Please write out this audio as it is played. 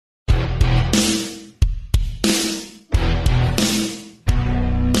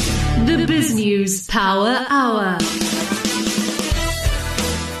BizNews Power Hour.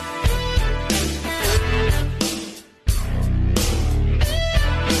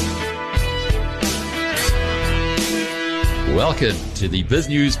 Welcome to the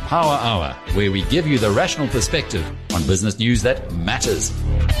BizNews Power Hour, where we give you the rational perspective on business news that matters.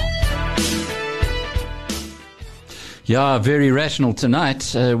 Yeah, very rational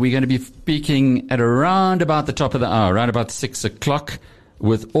tonight. We're going to be speaking at around about the top of the hour, around about 6 o'clock,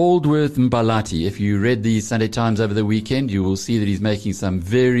 with Aldworth Mbalati. If you read the Sunday Times over the weekend, you will see that he's making some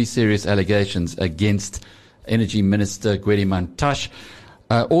very serious allegations against Energy Minister Gwede Mantashe.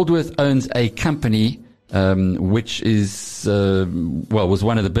 Aldworth owns a company which is, was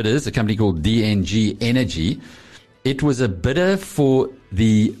one of the bidders, a company called DNG Energy. It was a bidder for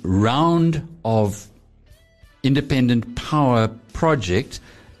the round of independent power project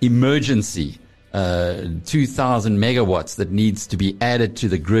emergency, 2,000 megawatts that needs to be added to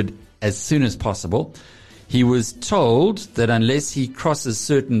the grid as soon as possible. He was told that unless he crosses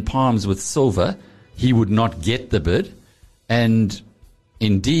certain palms with silver, he would not get the bid. And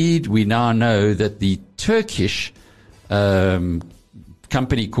indeed, we now know that the Turkish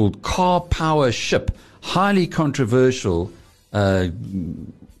company called powership, highly controversial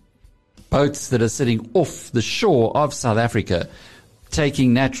boats that are sitting off the shore of South Africa,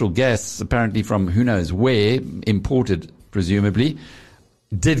 taking natural gas, apparently from who knows where, imported presumably,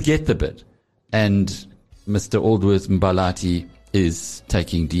 did get the bid. And Mr. Aldworth Mbalati is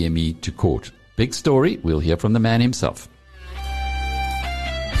taking DME to court. Big story. We'll hear from the man himself.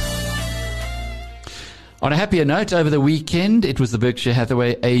 On a happier note, over the weekend, it was the Berkshire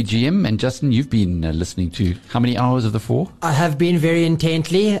Hathaway AGM. And Justin, you've been listening to how many hours of the 4? I have been very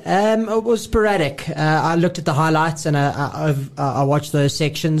intently. It was sporadic. I looked at the highlights and I watched those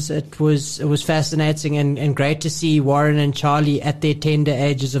sections. It was fascinating and great to see Warren and Charlie at their tender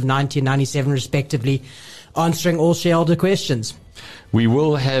ages of 90 and 97 respectively, answering all shareholder questions. We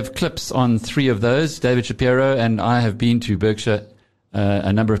will have clips on 3 of those. David Shapiro and I have been to Berkshire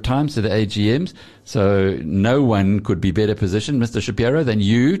a number of times to the AGMs, so no one could be better positioned, Mr. Shapiro, than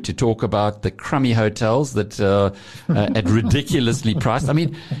you to talk about the crummy hotels that are at ridiculously priced. I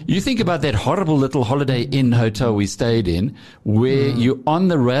mean, you think about that horrible little Holiday Inn hotel we stayed in, where you're on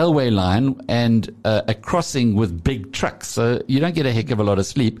the railway line and a crossing with big trucks, so you don't get a heck of a lot of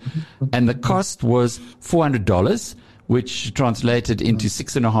sleep. And the cost was $400, which translated into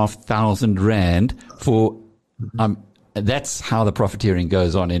 6,500 rand for that's how the profiteering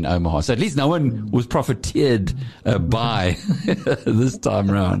goes on in Omaha. So at least no one was profiteered by this time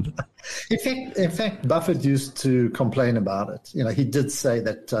around. In fact, Buffett used to complain about it. You know, he did say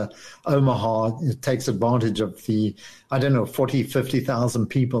that Omaha takes advantage of the, 40,000-50,000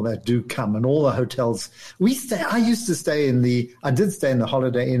 people that do come, and all the hotels. I did stay in the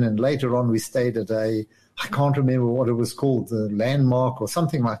Holiday Inn, and later on we stayed at I can't remember what it was called, the Landmark or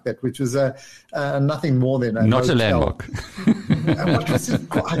something like that, which was nothing more than a not hotel. A landmark. What was it?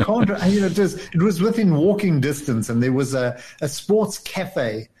 I can't. It was within walking distance, and there was a sports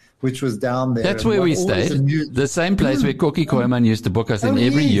cafe which was down there. That's where we stayed. The same place where Koki Koeman used to book us in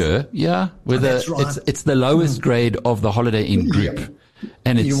every year. Yeah, that's right. It's the lowest grade of the Holiday Inn group. Yeah.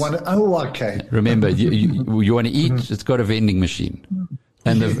 And it's, okay. Remember, you want to eat, it's got a vending machine.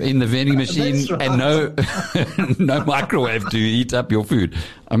 And in the vending machine, right. And no microwave to heat up your food.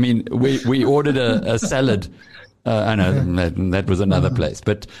 I mean, we ordered a salad. I know that was another place,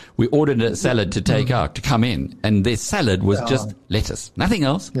 but we ordered a salad to take out, to come in, and their salad was just lettuce, nothing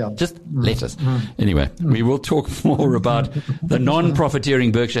else, just lettuce. Anyway, we will talk more about the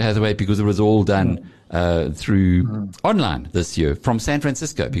non-profiteering Berkshire Hathaway, because it was all done through online this year from San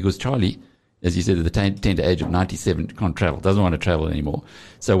Francisco, because Charlie, as you said, at the tender age of 97, can't travel, doesn't want to travel anymore.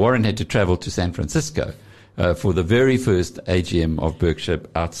 So Warren had to travel to San Francisco for the very first AGM of Berkshire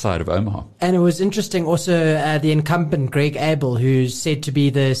outside of Omaha. And it was interesting also, the incumbent Greg Abel, who's said to be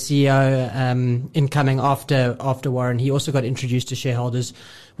the CEO incoming after Warren, he also got introduced to shareholders,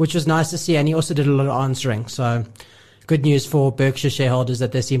 which was nice to see, and he also did a lot of answering. So good news for Berkshire shareholders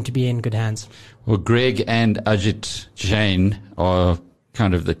that they seem to be in good hands. Well, Greg and Ajit Jain are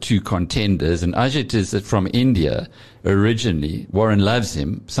kind of the two contenders, and Ajit is from India originally. Warren loves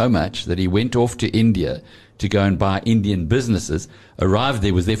him so much that he went off to India to go and buy Indian businesses, arrived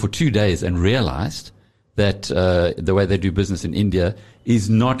there, was there for 2 days, and realized that the way they do business in India is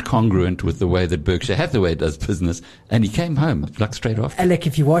not congruent with the way that Berkshire Hathaway does business, and he came home like straight off. Alec,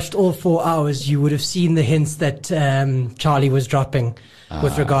 if you watched all 4 hours, you would have seen the hints that Charlie was dropping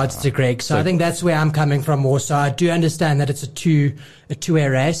with regards to Greg. So I think that's where I'm coming from more. So I do understand that it's a two-way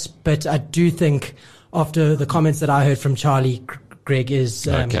race, but I do think after the comments that I heard from Charlie, Greg is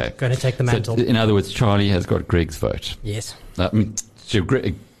going to take the mantle. So in other words, Charlie has got Greg's vote. Yes.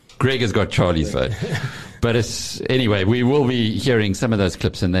 Greg has got Charlie's vote. But anyway, we will be hearing some of those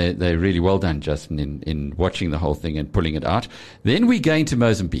clips, and they're really well done, Justin, in watching the whole thing and pulling it out. Then we're going to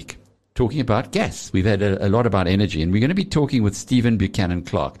Mozambique, talking about gas. We've had a lot about energy, and we're going to be talking with Stephen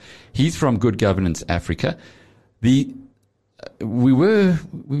Buchanan-Clarke. He's from Good Governance Africa. We've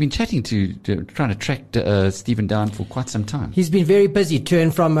been chatting trying to track Stephen down for quite some time. He's been very busy to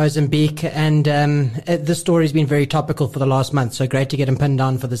and from Mozambique, and this story's been very topical for the last month. So great to get him pinned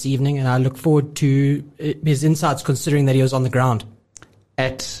down for this evening, and I look forward to his insights, considering that he was on the ground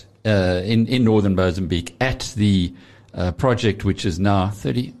in northern Mozambique at the project, which is now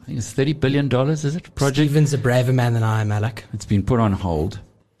 $30 billion. Is it project? Stephen's a braver man than I am, Alec. It's been put on hold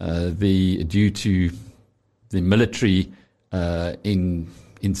due to the military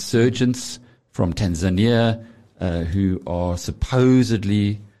insurgents from Tanzania who are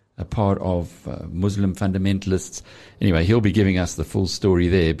supposedly a part of Muslim fundamentalists. Anyway, he'll be giving us the full story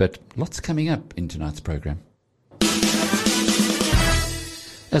there, but lots coming up in tonight's program.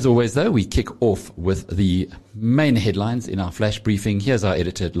 As always, though, we kick off with the main headlines in our flash briefing. Here's our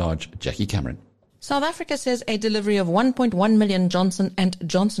editor-at-large, Jackie Cameron. South Africa says a delivery of 1.1 million Johnson &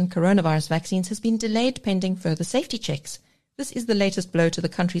 Johnson coronavirus vaccines has been delayed pending further safety checks. This is the latest blow to the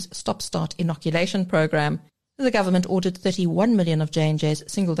country's stop-start inoculation program. The government ordered 31 million of J&J's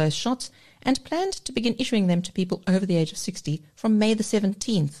single-dose shots and planned to begin issuing them to people over the age of 60 from May the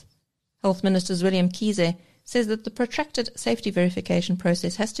 17th. Health Minister William Kize says that the protracted safety verification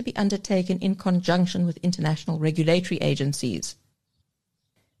process has to be undertaken in conjunction with international regulatory agencies.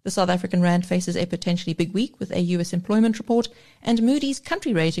 The South African rand faces a potentially big week with a US employment report and Moody's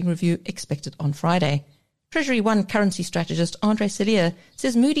country rating review expected on Friday. Treasury One currency strategist Andre Cillier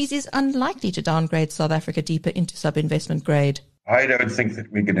says Moody's is unlikely to downgrade South Africa deeper into sub-investment grade. I don't think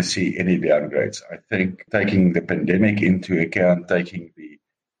that we're going to see any downgrades. I think taking the pandemic into account, taking the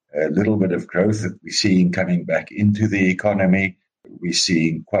little bit of growth that we're seeing coming back into the economy, we're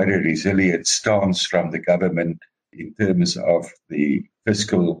seeing quite a resilient stance from the government in terms of the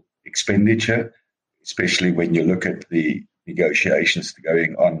fiscal expenditure, especially when you look at the negotiations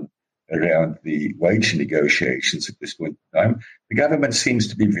going on around the wage negotiations at this point in time. The government seems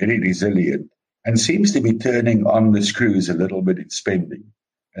to be very resilient and seems to be turning on the screws a little bit in spending.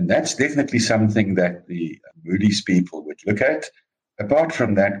 And that's definitely something that the Moody's people would look at. Apart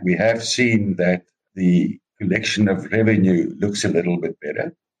from that, we have seen that the collection of revenue looks a little bit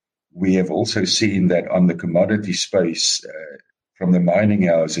better. We have also seen that on the commodity space from the mining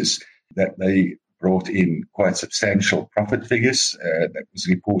houses that they brought in quite substantial profit figures that was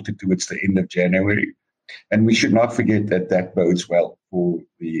reported towards the end of January. And we should not forget that that bodes well for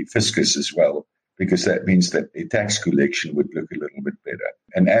the fiscus as well, because that means that the tax collection would look a little bit better.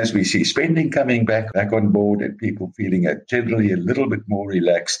 And as we see spending coming back on board and people feeling generally a little bit more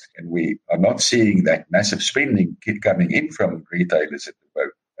relaxed, and we are not seeing that massive spending coming in from retailers at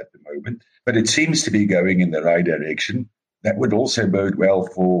the moment, but it seems to be going in the right direction. That would also bode well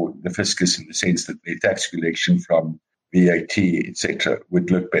for the fiscus in the sense that the tax collection from VAT, etc.,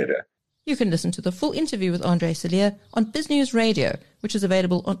 would look better. You can listen to the full interview with Andre Cillier on BizNews Radio, which is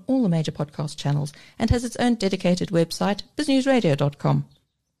available on all the major podcast channels and has its own dedicated website, biznewsradio.com.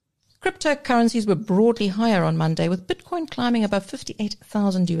 Cryptocurrencies were broadly higher on Monday, with Bitcoin climbing above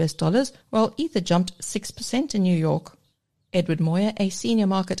 $58,000, while Ether jumped 6% in New York. Edward Moyer, a senior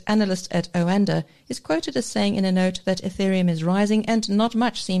market analyst at Oanda, is quoted as saying in a note that Ethereum is rising and not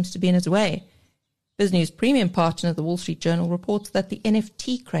much seems to be in its way. BizNews premium partner, the Wall Street Journal, reports that the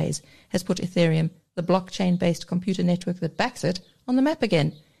NFT craze has put Ethereum, the blockchain-based computer network that backs it, on the map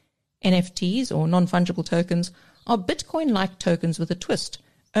again. NFTs, or non-fungible tokens, are Bitcoin-like tokens with a twist.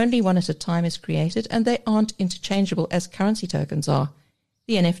 Only one at a time is created, and they aren't interchangeable as currency tokens are.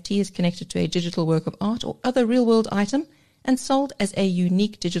 The NFT is connected to a digital work of art or other real-world item and sold as a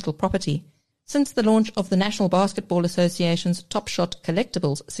unique digital property. Since the launch of the National Basketball Association's Top Shot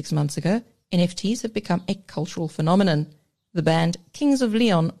collectibles 6 months ago, NFTs have become a cultural phenomenon. The band Kings of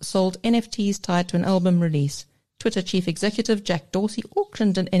Leon sold NFTs tied to an album release. Twitter chief executive Jack Dorsey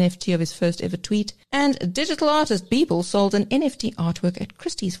auctioned an NFT of his first ever tweet, and digital artist Beeple sold an NFT artwork at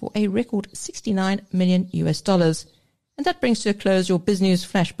Christie's for a record $69 million. And that brings to a close your BizNews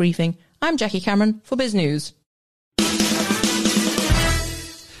Flash Briefing. I'm Jackie Cameron for BizNews.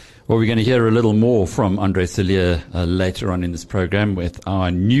 Well, we're going to hear a little more from Andre Cillier later on in this program with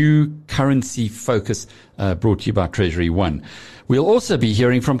our new currency focus brought to you by Treasury One. We'll also be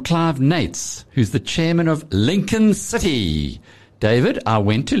hearing from Clive Nates, who's the chairman of Lincoln City. David, I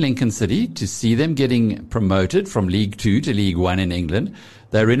went to Lincoln City to see them getting promoted from League 2 to League 1 in England.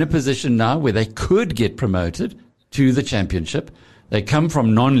 They're in a position now where they could get promoted to the Championship. They come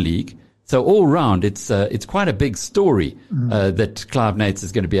from non-league. So all round, it's quite a big story that Clive Nates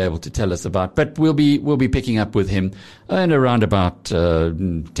is going to be able to tell us about. But we'll be picking up with him in around about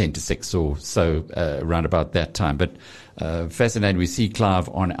 10 to 6 or so, around about that time. But fascinating. We see Clive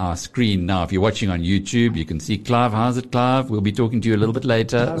on our screen now. If you're watching on YouTube, you can see Clive. How's it, Clive? We'll be talking to you a little bit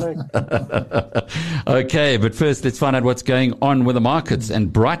later. Okay, but first, let's find out what's going on with the markets.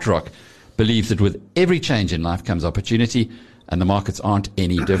 And BrightRock believes that with every change in life comes opportunity. And the markets aren't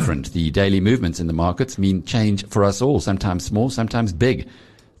any different. The daily movements in the markets mean change for us all, sometimes small, sometimes big.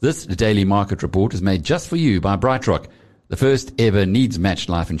 This daily market report is made just for you by BrightRock, the first ever needs-matched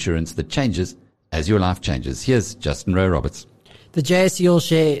life insurance that changes as your life changes. Here's Justin Rowe-Roberts. The JSE All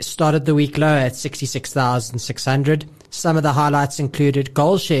Share started the week low at 66,600. Some of the highlights included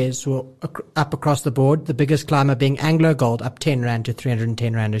gold shares were up across the board, the biggest climber being Anglo Gold, up 10 Rand to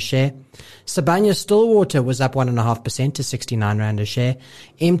 310 Rand a share. Sibanye-Stillwater was up 1.5% to 69 Rand a share.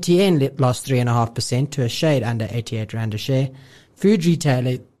 MTN lost 3.5% to a shade under 88 Rand a share.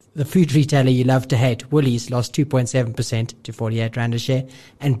 The food retailer you love to hate, Woolies, lost 2.7% to 48 Rand a share.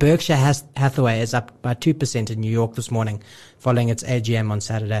 And Berkshire Hathaway is up by 2% in New York this morning, following its AGM on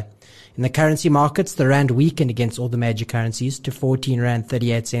Saturday. In the currency markets, the Rand weakened against all the major currencies to 14 Rand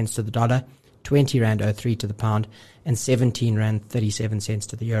 38 cents to the dollar, 20 Rand 03 to the pound, and 17 Rand 37 cents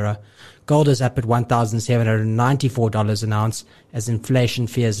to the euro. Gold is up at $1,794 an ounce as inflation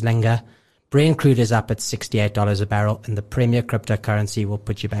fears linger. Brent crude is up at $68 a barrel, and the premier cryptocurrency will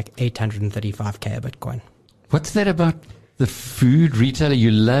put you back $835K a Bitcoin. What's that about the food retailer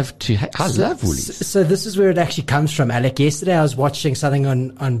you love to I love Woolies. So this is where it actually comes from, Alec. Yesterday I was watching something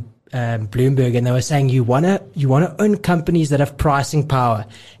on Bloomberg, and they were saying you wanna own companies that have pricing power.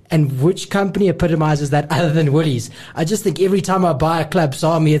 And which company epitomizes that other than Woolies? I just think every time I buy a Club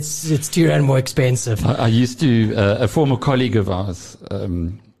Sami, it's £2 more expensive. I used to, a former colleague of ours,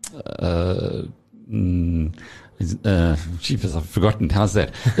 Jeepers, I've forgotten. How's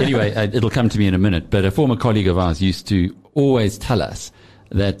that? Anyway, it'll come to me in a minute. But a former colleague of ours used to always tell us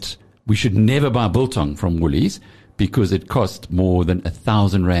that we should never buy biltong from Woolies because it cost more than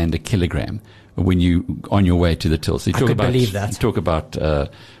 1,000 Rand a kilogram when you on your way to the till. So you talk about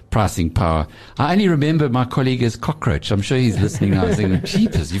pricing power. I only remember my colleague as Cockroach. I'm sure he's listening now saying,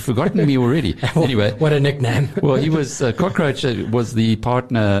 Jeepers, you've forgotten me already. Anyway. What a nickname. Well, he was, Cockroach was the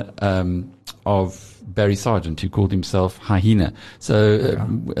partner of Barry Sargent, who called himself Hyena. So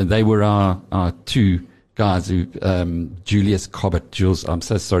they were our two guys who, Julius Cobbett. Jules, I'm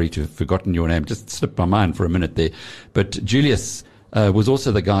so sorry to have forgotten your name. Just slipped my mind for a minute there. But Julius was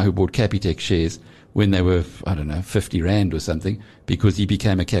also the guy who bought Capitec shares when they were, 50 Rand or something, because he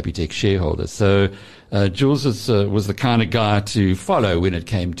became a Capitec shareholder. So Jules was the kind of guy to follow when it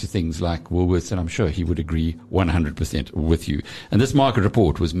came to things like Woolworths, and I'm sure he would agree 100% with you. And this market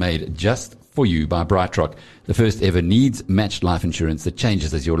report was made just for you by BrightRock, the first ever needs-matched life insurance that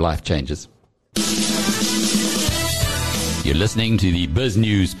changes as your life changes. You're listening to the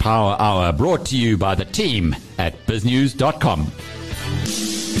BizNews Power Hour, brought to you by the team at biznews.com.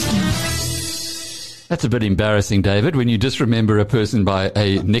 That's a bit embarrassing, David, when you just remember a person by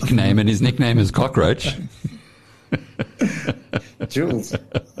a nickname and his nickname is Cockroach. Jules,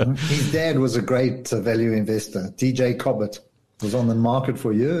 his dad was a great value investor. DJ Cobbett was on the market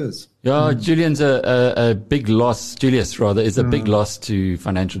for years. Yeah, Julian's a big loss. Julius, rather, is a big loss to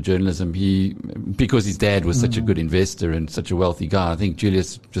financial journalism. Because his dad was such a good investor and such a wealthy guy, I think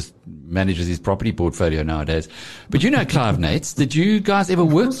Julius just manages his property portfolio nowadays. But you know Clive Nates. Did you guys ever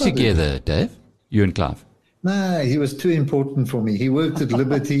work together, Dave? You and Clive? No, he was too important for me. He worked at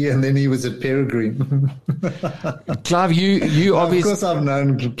Liberty and then he was at Peregrine. Clive, you obviously... Of course, I've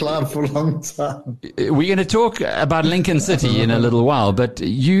known Clive for a long time. We're going to talk about Lincoln City in a little while, but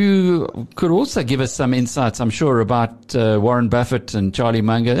you could also give us some insights, I'm sure, about Warren Buffett and Charlie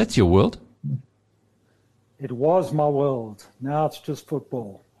Munger. That's your world. It was my world. Now it's just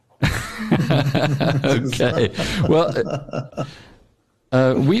football. Okay. Well...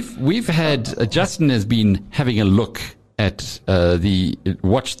 we've had Justin has been having a look at the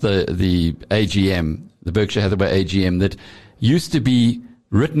AGM, the Berkshire Hathaway AGM that used to be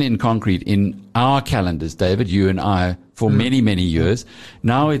written in concrete in our calendars, David, you and I, for many, many years.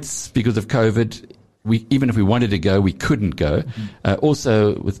 Now it's because of COVID. Even if we wanted to go, we couldn't go.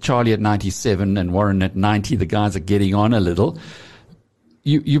 Also with Charlie at 97 and Warren at 90, the guys are getting on a little.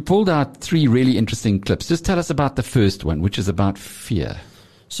 You pulled out 3 really interesting clips. Just tell us about the first one, which is about fear.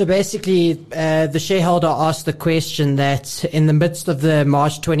 So basically, the shareholder asked the question that in the midst of the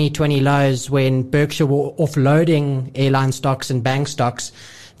March 2020 lows, when Berkshire were offloading airline stocks and bank stocks,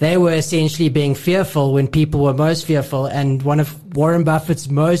 they were essentially being fearful when people were most fearful. And one of Warren Buffett's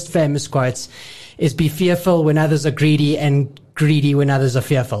most famous quotes is, "Be fearful when others are greedy, and greedy when others are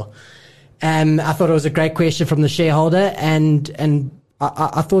fearful." I thought it was a great question from the shareholder, and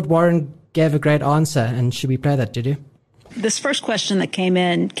I thought Warren gave a great answer. And should we play that, did you? This first question that came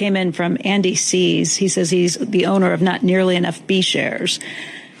in from Andy Sees. He says he's the owner of not nearly enough B shares.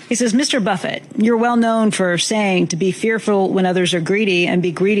 He says, Mr. Buffett, you're well known for saying to be fearful when others are greedy and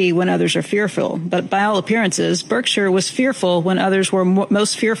be greedy when others are fearful. But by all appearances, Berkshire was fearful when others were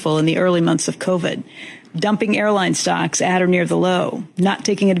most fearful in the early months of COVID. Dumping airline stocks at or near the low, not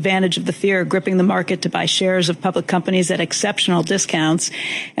taking advantage of the fear gripping the market to buy shares of public companies at exceptional discounts,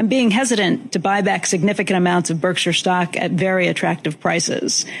 and being hesitant to buy back significant amounts of Berkshire stock at very attractive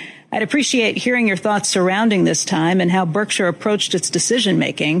prices. I'd appreciate hearing your thoughts surrounding this time and how Berkshire approached its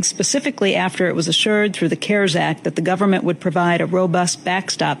decision-making, specifically after it was assured through the CARES Act that the government would provide a robust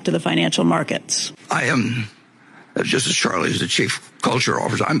backstop to the financial markets. I am, just as Charlie is the chief culture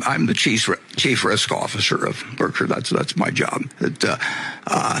officer, I'm the chief risk officer of Berkshire. That's my job.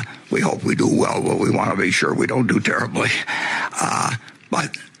 We hope we do well, but we want to be sure we don't do terribly.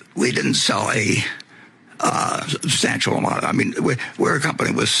 But we didn't sell a substantial amount. I mean, we're a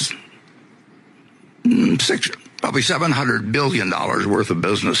company with probably $700 billion worth of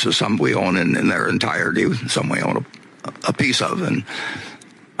businesses. Some we own in their entirety, some we own a piece of, and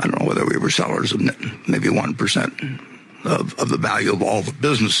I don't know whether we were sellers of maybe 1% of the value of all the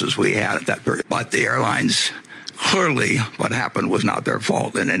businesses we had at that period. But the airlines, clearly what happened was not their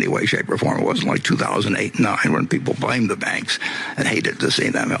fault in any way, shape, or form. It wasn't like 2008 and 9 when people blamed the banks and hated to see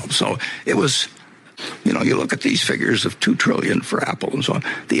them help. So it was, you look at these figures of $2 trillion for Apple and so on.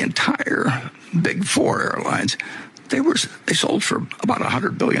 The entire big four airlines, they sold for about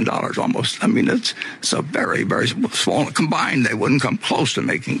 $100 billion almost. I mean, it's a very, very small. Combined, they wouldn't come close to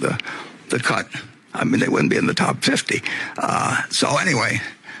making the cut. I mean, they wouldn't be in the top 50. So anyway,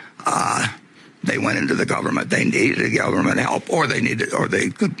 they went into the government. They needed government help, or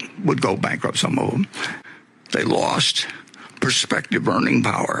they would go bankrupt, some of them. They lost prospective earning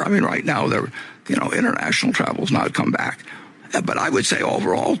power. I mean, right now, international travel's not come back. But I would say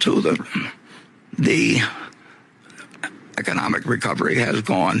overall, too, the economic recovery has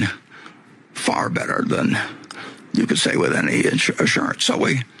gone far better than you could say with any assurance. So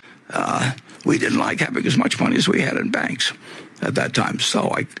we didn't like having as much money as we had in banks at that time.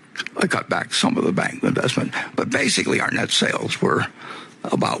 So I cut back some of the bank investment. But basically our net sales were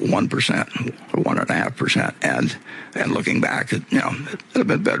about 1% or 1.5%. And looking back, it would have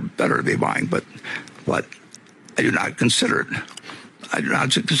been better to be buying. But I do not consider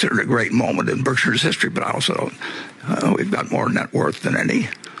it a great moment in Berkshire's history. But I also we've got more net worth than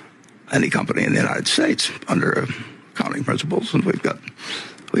any company in the United States under accounting principles, and we've got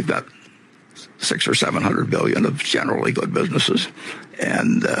 $600 or $700 billion of generally good businesses,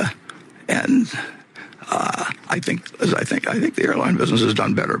 and I think the airline business has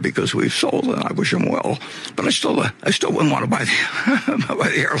done better because we've sold, and I wish them well. But I still wouldn't want to buy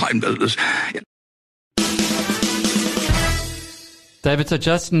the airline business. David, so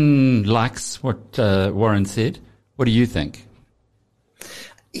Justin likes what Warren said. What do you think?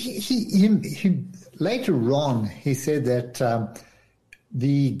 He later on, he said that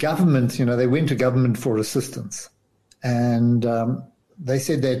the government, they went to government for assistance. And they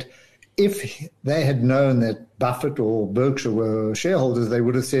said that if they had known that Buffett or Berkshire were shareholders, they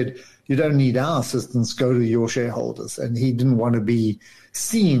would have said, you don't need our assistance, go to your shareholders. And he didn't want to be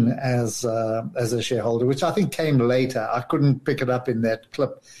seen as a shareholder, which I think came later. I couldn't pick it up in that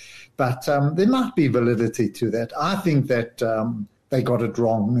clip. But there might be validity to that. I think that they got it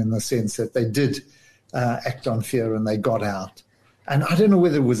wrong in the sense that they did act on fear and they got out. And I don't know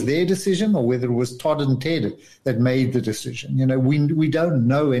whether it was their decision or whether it was Todd and Ted that made the decision. We don't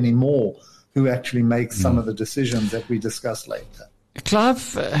know anymore who actually makes some of the decisions that we discuss later.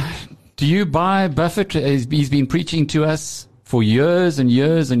 Clive, do you buy Buffett? He's been preaching to us for years and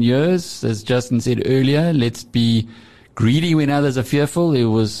years and years. As Justin said earlier, let's be greedy when others are fearful. There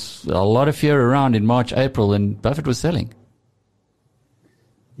was a lot of fear around in March, April, and Buffett was selling.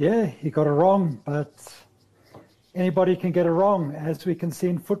 Yeah, he got it wrong, but anybody can get it wrong, as we can see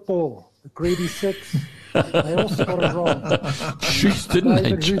in football. The greedy six, they also got it wrong. Jeez, didn't David,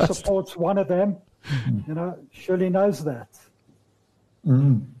 they who just? supports one of them, surely knows that.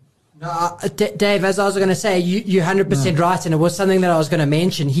 No, Dave, as I was going to say, you're 100% right, and it was something that I was going to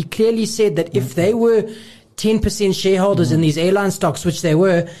mention. He clearly said that if they were 10% shareholders in these airline stocks, which they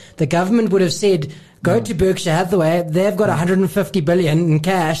were, the government would have said, go to Berkshire Hathaway. They've got 150 billion in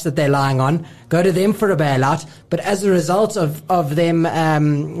cash that they're lying on. Go to them for a bailout. But as a result of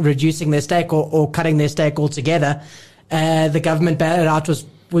them reducing their stake or cutting their stake altogether, the government bailout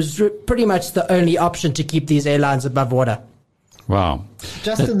was pretty much the only option to keep these airlines above water. Wow.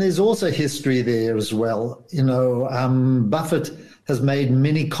 Justin, there's also history there as well. Buffett has made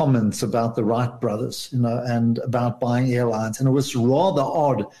many comments about the Wright brothers, and about buying airlines. And it was rather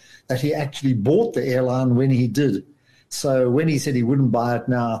odd that he actually bought the airline when he did. So when he said he wouldn't buy it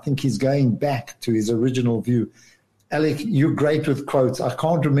now, I think he's going back to his original view. Alec, you're great with quotes. I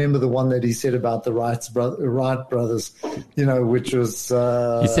can't remember the one that he said about the Wright brothers, which was...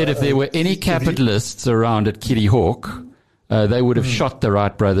 he said if there were any capitalists around at Kitty Hawk, they would have shot the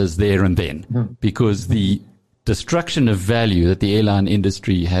Wright brothers there and then, because the destruction of value that the airline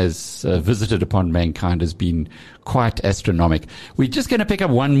industry has visited upon mankind has been quite astronomical. We're just going to pick up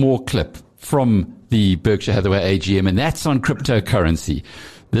one more clip from the Berkshire Hathaway AGM, and that's on cryptocurrency.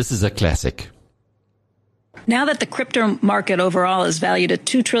 This is a classic. Now that the crypto market overall is valued at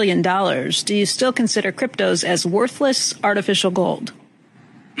 $2 trillion, do you still consider cryptos as worthless artificial gold?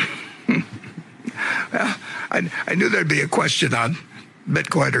 Well, I knew there'd be a question on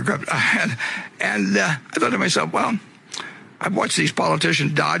Bitcoin or crypto. And I thought to myself, well, I've watched these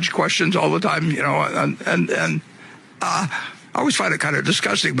politicians dodge questions all the time, and I always find it kind of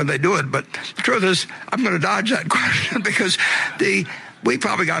disgusting when they do it. But the truth is, I'm going to dodge that question because we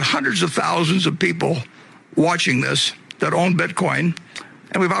probably got hundreds of thousands of people watching this that own Bitcoin,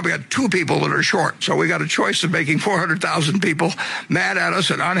 and we've probably got 2 people that are short. So we got a choice of making 400,000 people mad at us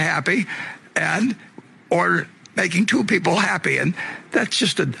and unhappy, or making 2 people happy, and that's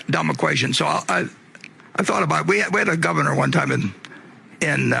just a dumb equation. So I thought about it. We had a governor one time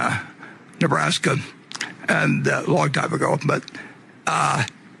in Nebraska, and a long time ago, but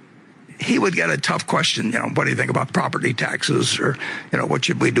he would get a tough question. What do you think about property taxes, or what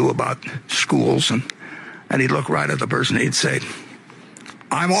should we do about schools? And he'd look right at the person. He'd say,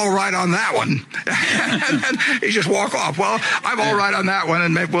 I'm all right on that one. And he'd just walk off. Well, I'm all right on that one,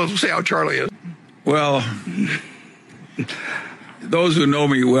 and maybe we'll see how Charlie is. Well, those who know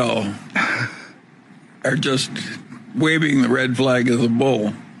me well are just waving the red flag of the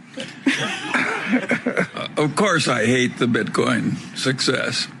bull. Of course, I hate the Bitcoin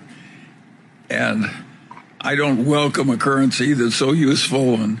success. And I don't welcome a currency that's so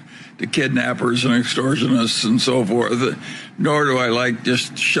useful to kidnappers and extortionists and so forth, nor do I like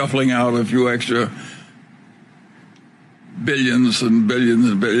just shuffling out a few extra billions and billions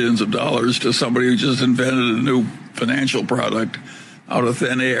and billions of dollars to somebody who just invented a new financial product out of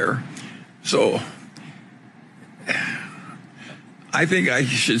thin air. So I think I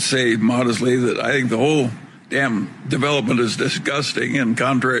should say modestly that I think the whole damn development is disgusting and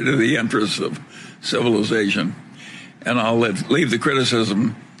contrary to the interests of civilization. And I'll leave the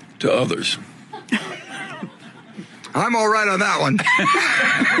criticism to others. I'm all right on that one.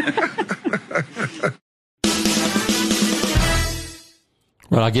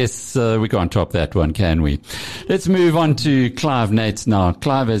 Well, I guess we can't top that one, can we? Let's move on to Clive Nates now.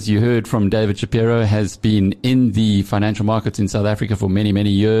 Clive, as you heard from David Shapiro, has been in the financial markets in South Africa for many,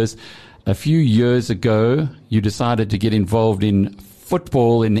 many years. A few years ago, you decided to get involved in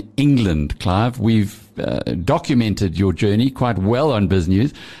football in England, Clive. We've documented your journey quite well on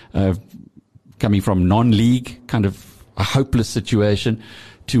BizNews, coming from non-league, kind of a hopeless situation,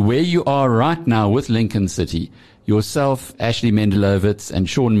 to where you are right now with Lincoln City. Yourself, Ashley Mendelovitz, and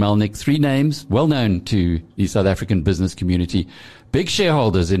Sean Melnick, 3 names well known to the South African business community, big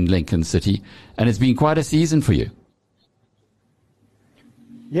shareholders in Lincoln City, and it's been quite a season for you.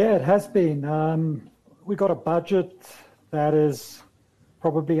 Yeah, it has been. We got a budget that is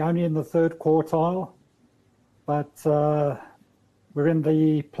probably only in the 3rd quartile, but we're in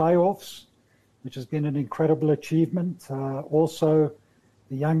the playoffs, which has been an incredible achievement. Also,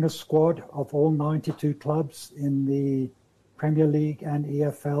 the youngest squad of all 92 clubs in the Premier League and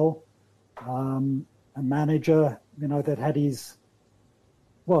EFL. A manager, that had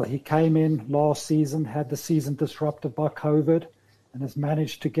he came in last season, had the season disrupted by COVID, and has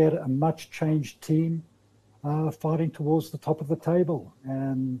managed to get a much changed team fighting towards the top of the table.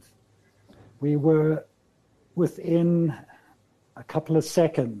 And we were within a couple of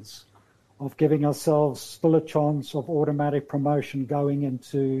seconds of giving ourselves still a chance of automatic promotion going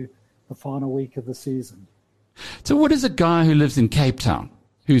into the final week of the season. So what is a guy who lives in Cape Town,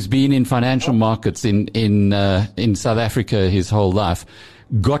 who's been in financial markets in South Africa his whole life,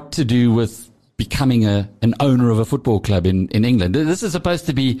 got to do with becoming an owner of a football club in England. This is supposed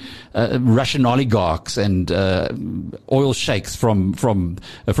to be Russian oligarchs and oil sheikhs from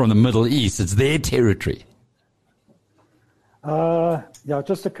the Middle East. It's their territory. Yeah,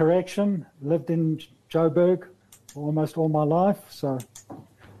 just a correction. Lived in Joburg almost all my life, so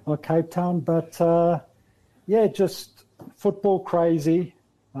not Cape Town. But yeah, just football crazy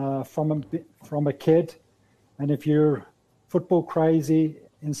from a kid. And if you're football crazy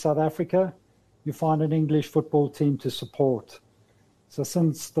in South Africa, you find an English football team to support. So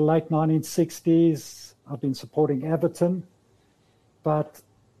since the late 1960s, I've been supporting Everton, but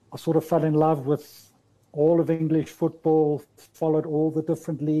I sort of fell in love with all of English football, followed all the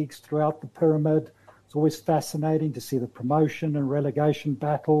different leagues throughout the pyramid. It's always fascinating to see the promotion and relegation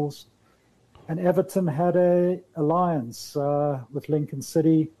battles. And Everton had an alliance with Lincoln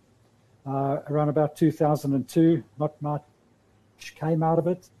City around about 2002. Not much came out of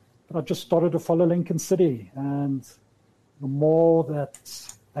it, but I just started to follow Lincoln City. And the more that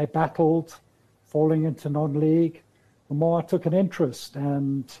they battled, falling into non-league, the more I took an interest.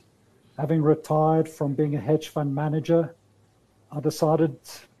 And having retired from being a hedge fund manager, I decided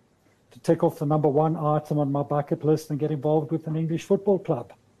to tick off the number one item on my bucket list and get involved with an English football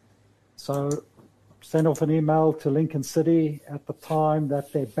club. So sent off an email to Lincoln City at the time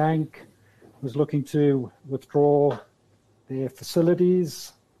that their bank was looking to withdraw their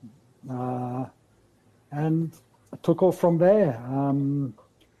facilities, and I took off from there.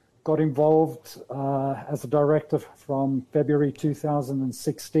 Got involved as a director from February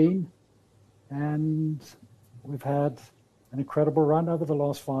 2016, and we've had an incredible run over the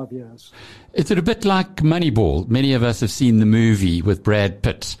last 5 years. It's a bit like Moneyball. Many of us have seen the movie with Brad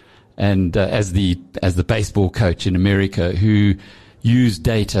Pitt and as the baseball coach in America, who used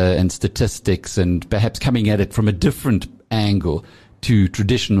data and statistics and perhaps coming at it from a different angle to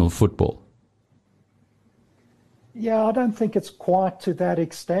traditional football. Yeah, I don't think it's quite to that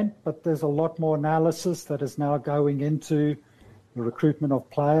extent, but there's a lot more analysis that is now going into the recruitment of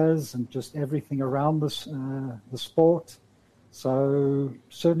players and just everything around this, the sport. So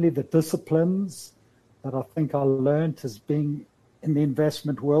certainly the disciplines that I think I learned as being in the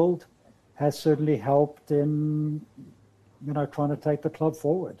investment world has certainly helped in, trying to take the club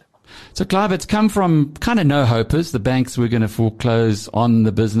forward. So, Clive, it's come from kind of no hopers. The banks were going to foreclose on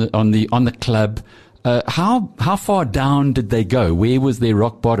the business, on the club. How far down did they go? Where was their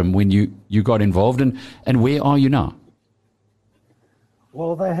rock bottom when you got involved, and where are you now?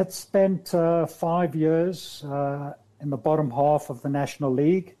 Well, they had spent 5 years in the bottom half of the National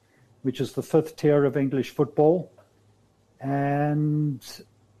League, which is the fifth tier of English football. And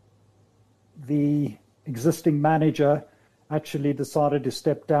the existing manager actually decided to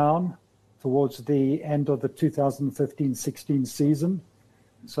step down towards the end of the 2015-16 season.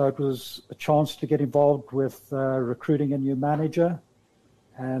 So it was a chance to get involved with recruiting a new manager.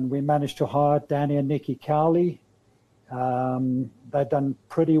 And we managed to hire Danny and Nikki Cowley. They'd done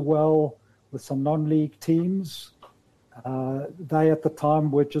pretty well with some non-league teams. They, at the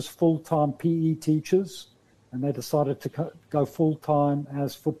time, were just full-time PE teachers, and they decided to go full-time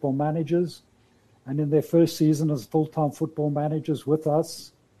as football managers. And in their first season as full-time football managers with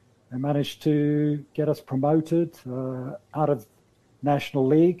us, they managed to get us promoted out of National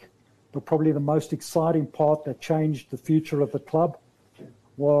League. But probably the most exciting part that changed the future of the club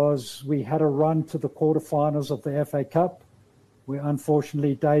was we had a run to the quarterfinals of the FA Cup, where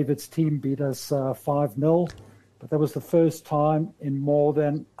unfortunately David's team beat us 5-0. But that was the first time in more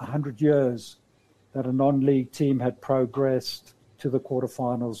than 100 years that a non-league team had progressed to the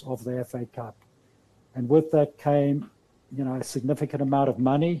quarterfinals of the FA Cup. And with that came, a significant amount of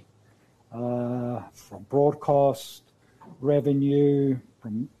money from broadcast revenue,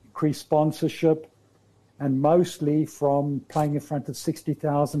 from increased sponsorship, and mostly from playing in front of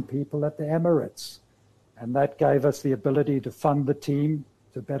 60,000 people at the Emirates. And that gave us the ability to fund the team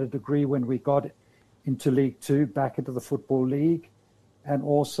to a better degree when we got into League Two, back into the Football League, and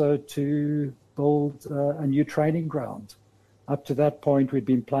also to build a new training ground. Up to that point, we'd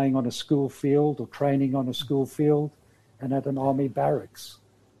been playing on a school field or training on a school field and at an army barracks.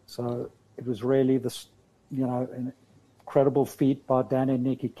 So it was really this, an incredible feat by Dan and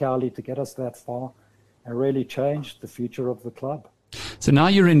Nikki Cowley to get us that far and really changed the future of the club. So now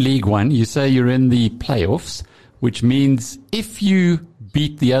you're in League One. You say you're in the playoffs, which means if you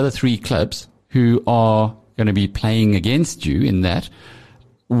beat the other three clubs who are going to be playing against you in that,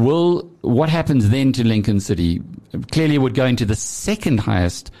 what happens then to Lincoln City? Clearly it would go into the second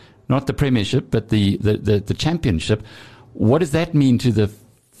highest, not the Premiership, but the Championship. What does that mean to the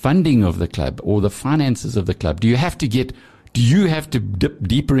funding of the club or the finances of the club? Do you have to get Do you have to dip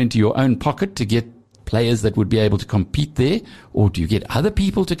deeper into your own pocket to get players that would be able to compete there, or do you get other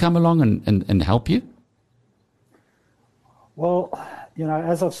people to come along and help you? Well,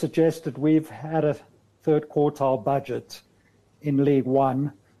 as I've suggested, we've had a third quartile budget in League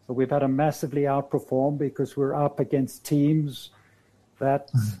One. So we've had to massively outperform because we're up against teams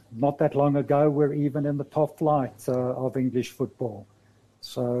that not that long ago were even in the top flight of English football.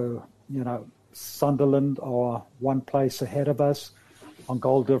 So, Sunderland are one place ahead of us on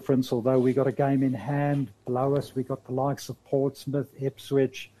goal difference, although we got a game in hand. Below us, we got the likes of Portsmouth,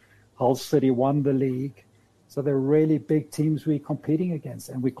 Ipswich, Hull City won the league. So they're really big teams we're competing against,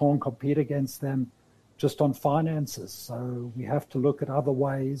 and we can't compete against them just on finances. So we have to look at other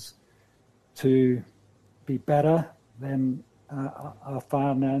ways to be better than our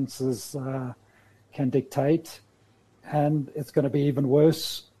finances can dictate. And it's going to be even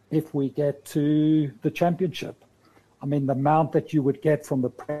worse if we get to the Championship. I mean, the amount that you would get from the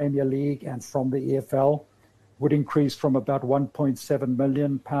Premier League and from the EFL would increase from about £1.7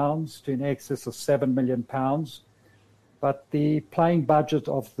 million to in excess of £7 million. But the playing budget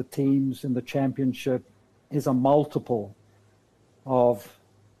of the teams in the Championship is a multiple of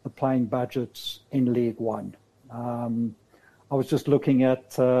the playing budgets in League One. I was just looking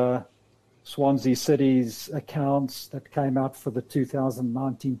at Swansea City's accounts that came out for the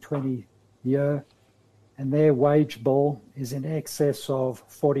 2019-20 year, and their wage bill is in excess of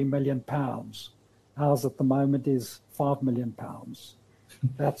 £40 million. Ours at the moment is £5 million.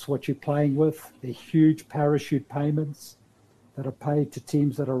 That's what you're playing with. The huge parachute payments that are paid to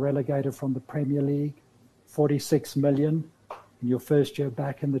teams that are relegated from the Premier League, 46 million in your first year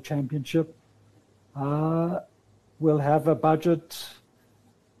back in the Championship. We'll have a budget,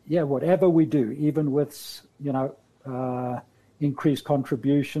 whatever we do, even with, increased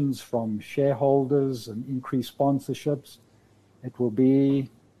contributions from shareholders and increased sponsorships, it will be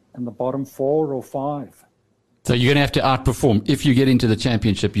in the bottom 4 or 5. So you're going to have to outperform. If you get into the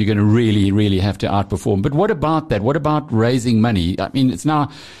Championship, you're going to really, really have to outperform. But what about that? What about raising money? I mean, it's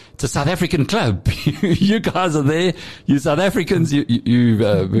a South African club. You guys are there. You South Africans.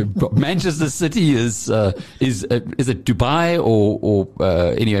 Manchester City is it Dubai or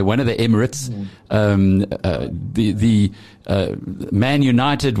anyway one of the Emirates. The Man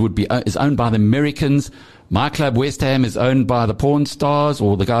United is owned by the Americans. My club, West Ham, is owned by the porn stars,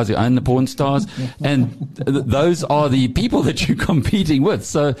 or the guys who own the porn stars, and those are the people that you're competing with.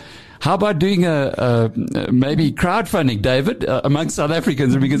 So, how about doing maybe crowdfunding, David, amongst South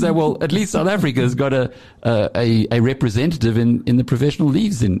Africans? And we can say, well, at least South Africa's got a representative in the professional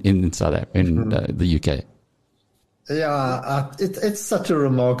leagues in the UK. Yeah, it's such a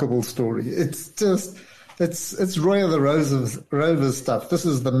remarkable story. It's just. It's Roy of the Rovers stuff. This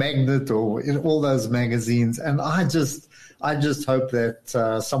is the Magnet or in all those magazines. And I just hope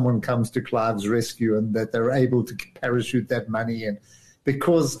that someone comes to Clive's rescue and that they're able to parachute that money in.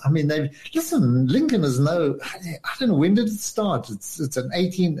 Because, I mean, Lincoln is I don't know, when did it start? It's an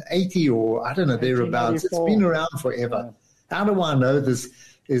 1880 or I don't know, thereabouts. It's been around forever. Yeah. How do I know this?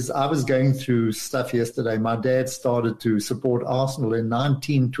 I was going through stuff yesterday. My dad started to support Arsenal in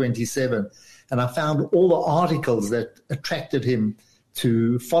 1927. And I found all the articles that attracted him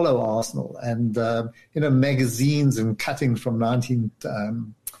to follow Arsenal, and magazines and cuttings from from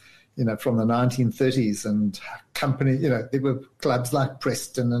the 1930s, and company. There were clubs like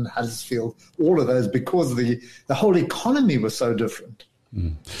Preston and Huddersfield, all of those, because the whole economy was so different.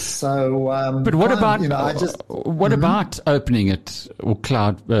 Mm. So, but what about about opening it or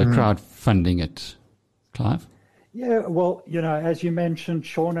crowdfunding it, Clive? Yeah, well, as you mentioned,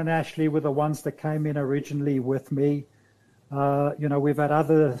 Sean and Ashley were the ones that came in originally with me. We've had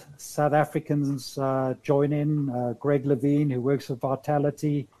other South Africans join in. Greg Levine, who works at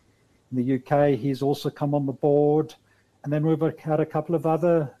Vitality in the UK, he's also come on the board. And then we've had a couple of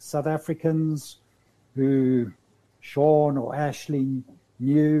other South Africans who Sean or Ashley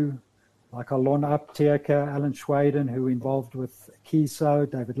knew, like Alon Apteker, Alan Schwaden, who were involved with Kiso,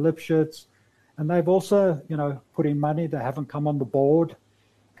 David Lipschitz. And they've also, put in money. They haven't come on the board.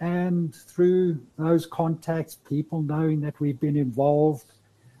 And through those contacts, people knowing that we've been involved,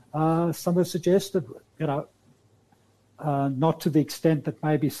 some have suggested, not to the extent that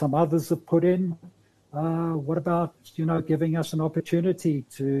maybe some others have put in. What about, giving us an opportunity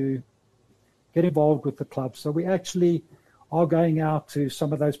to get involved with the club? So we actually are going out to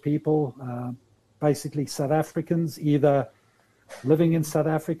some of those people, basically South Africans, either living in South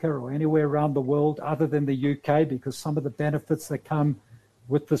Africa or anywhere around the world other than the UK, because some of the benefits that come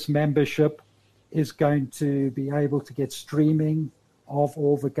with this membership is going to be able to get streaming of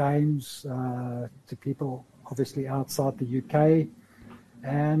all the games to people obviously outside the UK.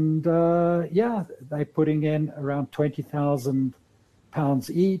 And they're putting in around £20,000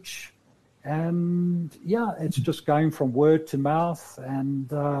 each. And it's just going from word to mouth.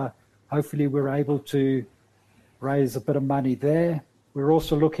 And hopefully we're able to raise a bit of money there. We're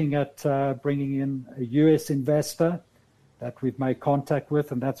also looking at bringing in a US investor that we've made contact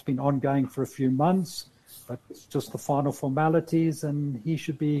with, and that's been ongoing for a few months. But it's just the final formalities, and he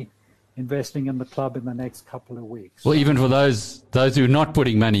should be investing in the club in the next couple of weeks. Well, even for those who are not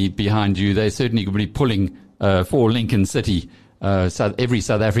putting money behind you, they certainly could be pulling for Lincoln City, every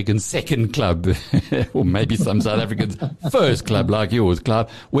South African's second club, or maybe some South Africans' first club like yours, Clive.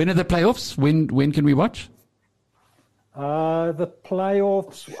 When are the playoffs? When can we watch? The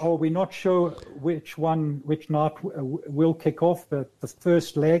playoffs, we're not sure which night will kick off, but the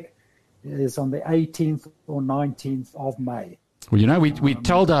first leg is on the 18th or 19th of May. Well, we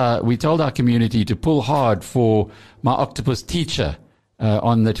told our community to pull hard for my octopus teacher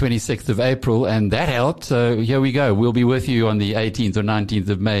on the 26th of April, and that helped. So here we go. We'll be with you on the 18th or 19th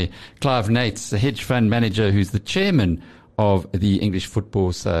of May. Clive Nates, a hedge fund manager who's the chairman of the English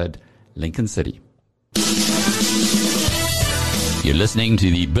football side, Lincoln City. You're listening to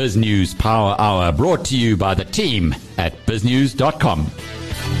the BizNews Power Hour, brought to you by the team at biznews.com.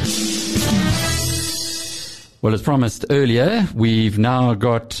 Well, as promised earlier, we've now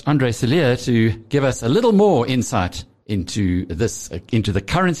got Andre Cilliers to give us a little more insight into the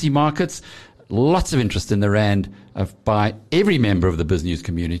currency markets. Lots of interest in the rand by every member of the BizNews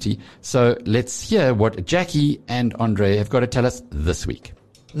community. So let's hear what Jackie and Andre have got to tell us this week.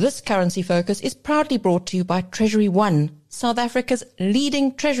 This currency focus is proudly brought to you by Treasury One, South Africa's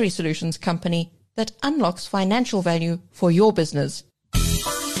leading treasury solutions company that unlocks financial value for your business.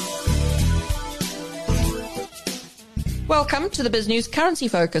 Welcome to the BizNews Currency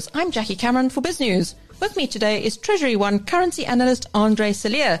Focus. I'm Jackie Cameron for BizNews. With me today is Treasury One currency analyst Andre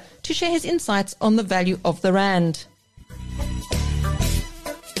Cilliers to share his insights on the value of the rand.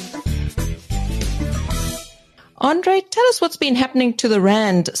 Andre, tell us what's been happening to the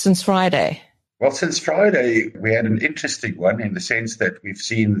rand since Friday. Well, since Friday, we had an interesting one in the sense that we've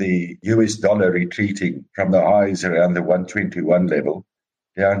seen the US dollar retreating from the highs around the 121 level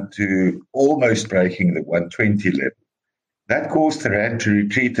down to almost breaking the 120 level. That caused the rand to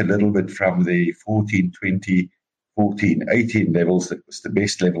retreat a little bit from the 1420, 1418 levels. That was the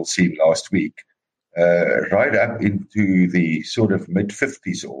best level seen last week, right up into the sort of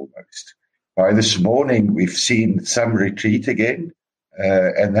mid-50s almost. By this morning, we've seen some retreat again,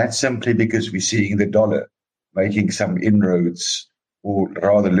 and that's simply because we're seeing the dollar making some inroads, or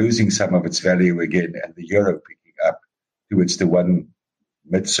rather losing some of its value again, and the euro picking up towards the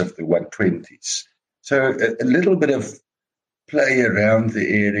midst of the 120s. So a little bit of play around the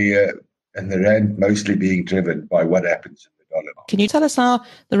area, and the rand mostly being driven by what happens in the dollar market. Can you tell us how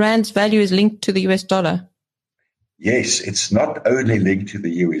the rand's value is linked to the US dollar? Yes, it's not only linked to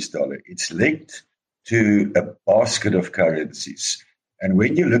the US dollar, it's linked to a basket of currencies. And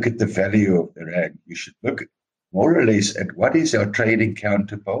when you look at the value of the rand, you should look more or less at what is our trading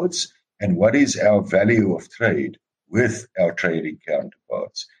counterparts and what is our value of trade with our trading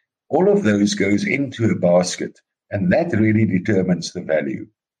counterparts. All of those goes into a basket, and that really determines the value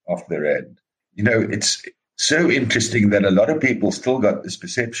of the rand. It's so interesting that a lot of people still got this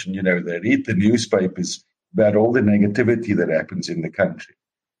perception, they read the newspapers about all the negativity that happens in the country.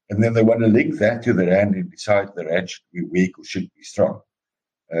 And then they want to link that to the rand and decide the rand should be weak or should be strong.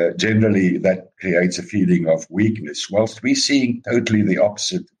 Generally, that creates a feeling of weakness, whilst we're seeing totally the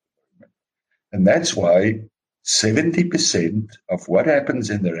opposite. And that's why 70% of what happens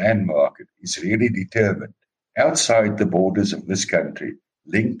in the rand market is really determined outside the borders of this country,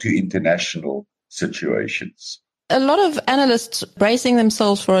 linked to international situations. A lot of analysts bracing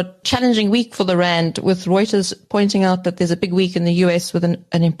themselves for a challenging week for the rand, with Reuters pointing out that there's a big week in the US with an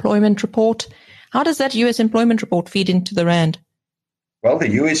employment report. How does that US employment report feed into the rand? Well,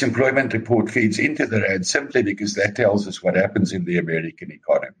 the US employment report feeds into the rand simply because that tells us what happens in the American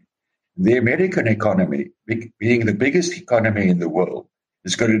economy. The American economy, being the biggest economy in the world,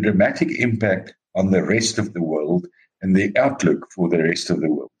 has got a dramatic impact on the rest of the world and the outlook for the rest of the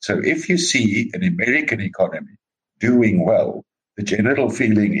world. So if you see an American economy doing well, the general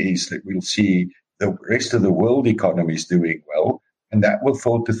feeling is that we'll see the rest of the world economies doing well, and that will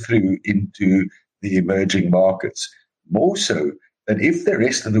filter through into the emerging markets. More so that if the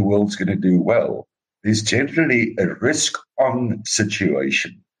rest of the world's going to do well, there's generally a risk-on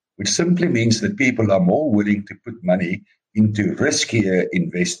situation, which simply means that people are more willing to put money into riskier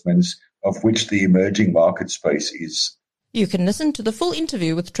investments, of which the emerging market space is You can listen to the full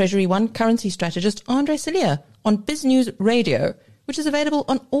interview with Treasury One currency strategist Andre Cilliers on BizNews Radio, which is available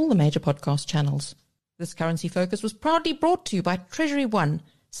on all the major podcast channels. This Currency Focus was proudly brought to you by Treasury One,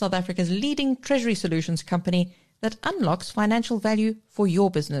 South Africa's leading treasury solutions company that unlocks financial value for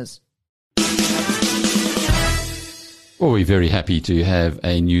your business. Well, we're very happy to have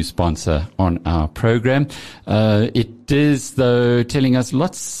a new sponsor on our program. It is, though, telling us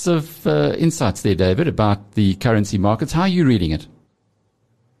lots of insights there, David, about the currency markets. How are you reading it?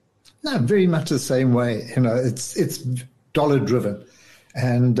 No, very much the same way. It's dollar driven,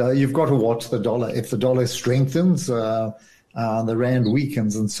 and you've got to watch the dollar. If the dollar strengthens, the rand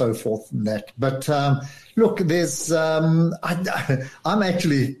weakens, and so forth, and that. But look, there's I'm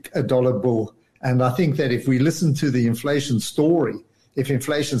actually a dollar bull. And I think that if we listen to the inflation story, if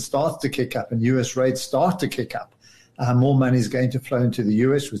inflation starts to kick up and U.S. rates start to kick up, more money is going to flow into the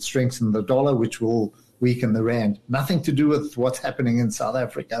U.S., which strengthens the dollar, which will weaken the rand. Nothing to do with what's happening in South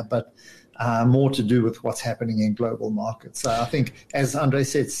Africa, but more to do with what's happening in global markets. So I think, as Andre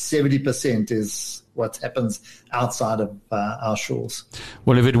said, 70% is what happens outside of our shores.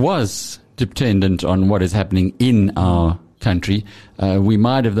 Well, if it was dependent on what is happening in our country,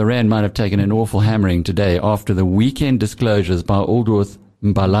 the rand might have taken an awful hammering today after the weekend disclosures by Aldworth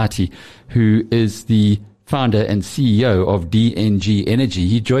Mbalati, who is the founder and CEO of DNG Energy.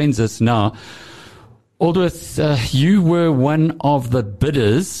 He joins us now. Aldworth, you were one of the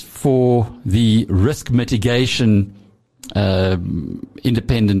bidders for the risk mitigation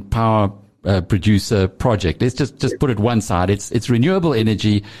independent power producer project. Let's just put it one side. It's renewable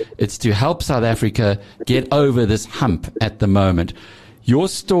energy. It's to help South Africa get over this hump at the moment. Your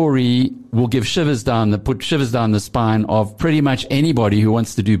story will put shivers down the spine of pretty much anybody who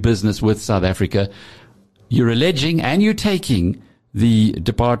wants to do business with South Africa. You're alleging and you're taking the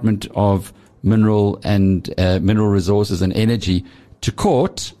Department of Mineral Resources and Energy to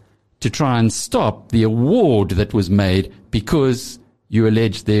court to try and stop the award that was made because you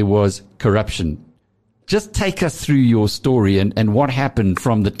allege there was corruption. Just take us through your story and what happened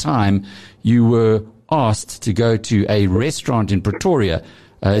from the time you were asked to go to a restaurant in Pretoria.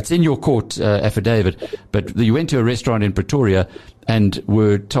 It's in your court affidavit, but you went to a restaurant in Pretoria and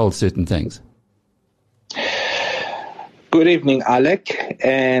were told certain things. Good evening, Alec,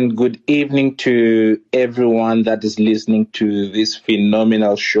 and good evening to everyone that is listening to this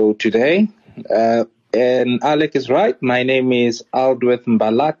phenomenal show today. And Alec is right. My name is Aldworth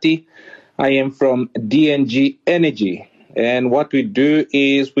Mbalati. I am from DNG Energy. And what we do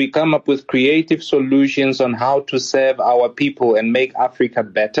is we come up with creative solutions on how to serve our people and make Africa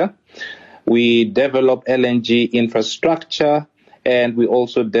better. We develop LNG infrastructure, and we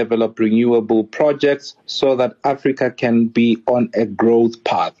also develop renewable projects so that Africa can be on a growth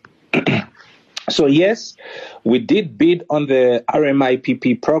path. So yes, we did bid on the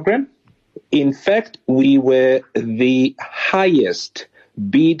RMIPP program. In fact, we were the highest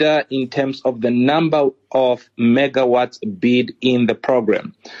bidder in terms of the number of megawatts bid in the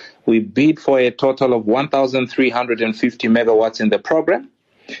program. We bid for a total of 1,350 megawatts in the program.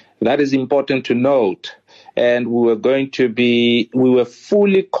 That is important to note. And we were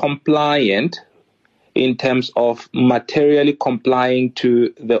fully compliant in terms of materially complying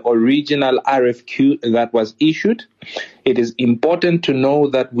to the original RFQ that was issued. It is important to know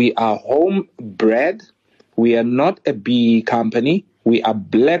that we are homebred. We are not a BE company. We are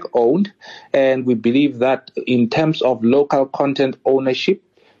black owned. And we believe that in terms of local content ownership,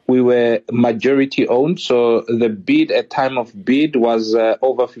 we were majority owned. So the bid at time of bid was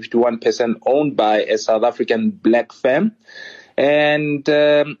over 51% owned by a South African black firm. And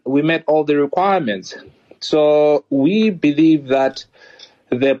we met all the requirements. So we believe that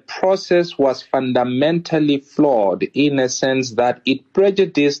the process was fundamentally flawed in a sense that it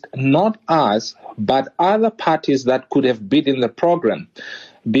prejudiced not us, but other parties that could have bid in the program.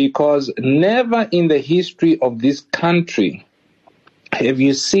 Because never in the history of this country have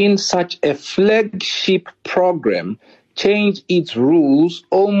you seen such a flagship program change its rules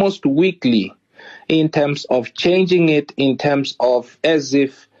almost weekly in terms of changing it, in terms of as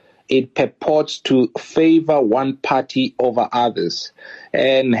if it purports to favor one party over others.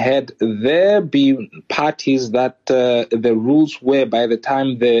 And had there been parties that the rules were by the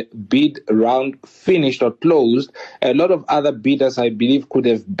time the bid round finished or closed, a lot of other bidders, I believe, could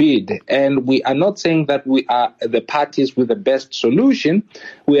have bid. And we are not saying that we are the parties with the best solution.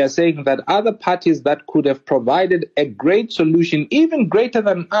 We are saying that other parties that could have provided a great solution, even greater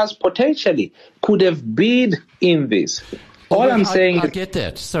than us potentially, could have bid in this. All I'm saying I get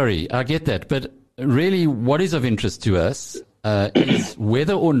that. Sorry, I get that. But really what is of interest to us is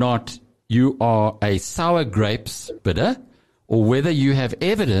whether or not you are a sour grapes bidder or whether you have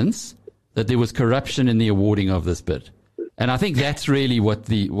evidence that there was corruption in the awarding of this bid. And I think that's really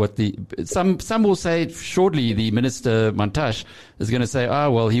some will say shortly the Minister Mantashe is going to say,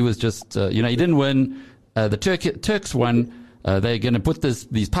 well, he was just, he didn't win. The Turks won. They're going to put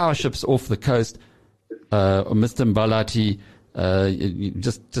these power ships off the coast. Mr. Mbalati,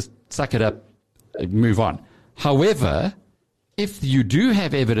 just suck it up, move on. However, if you do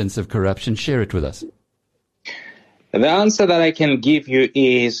have evidence of corruption, share it with us. The answer that I can give you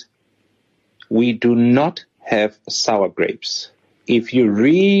is we do not have sour grapes. If you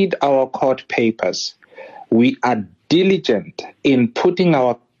read our court papers, we are diligent in putting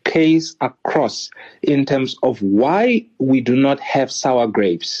our case across in terms of why we do not have sour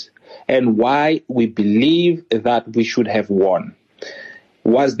grapes and why we believe that we should have won.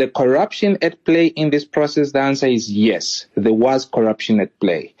 Was there corruption at play in this process? The answer is yes, there was corruption at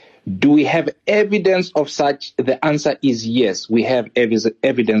play. Do we have evidence of such? The answer is yes, we have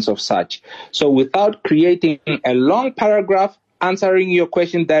evidence of such. So without creating a long paragraph answering your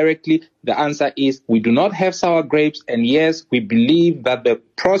question directly, the answer is we do not have sour grapes. And yes, we believe that the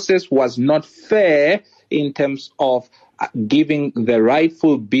process was not fair in terms of giving the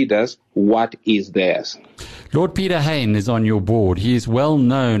rightful bidders what is theirs. Lord Peter Hain is on your board. He is well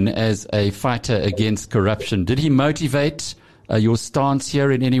known as a fighter against corruption. Did he motivate your stance here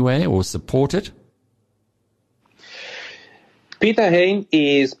in any way or support it? Peter Hain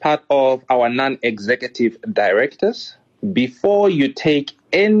is part of our non-executive directors. Before you take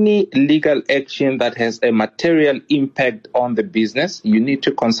any legal action that has a material impact on the business, you need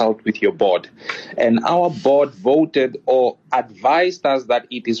to consult with your board. And our board voted or advised us that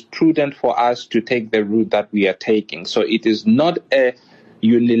it is prudent for us to take the route that we are taking. So it is not a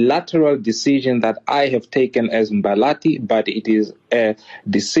unilateral decision that I have taken as Mbalati, but it is a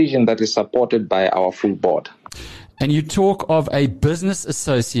decision that is supported by our full board. And you talk of a business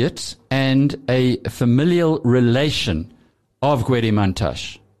associate and a familial relation of Gwede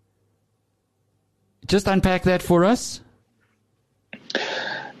Mantashe. Just unpack that for us.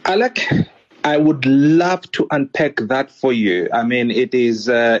 Alec, I would love to unpack that for you. I mean, it is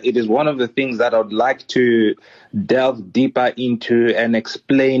one of the things that I would like to delve deeper into and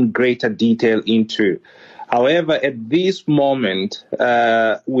explain greater detail into. However, at this moment,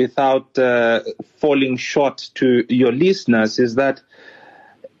 without falling short to your listeners, is that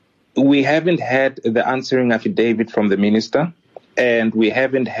we haven't had the answering affidavit from the minister, and we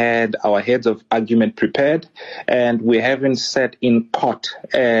haven't had our heads of argument prepared, and we haven't sat in court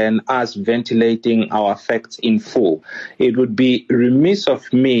and us ventilating our facts in full. It would be remiss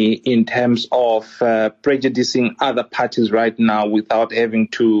of me in terms of prejudicing other parties right now without having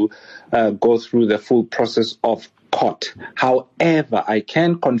to go through the full process of court. However, I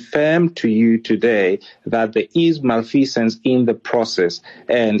can confirm to you today that there is malfeasance in the process,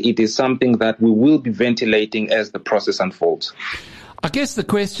 and it is something that we will be ventilating as the process unfolds. I guess the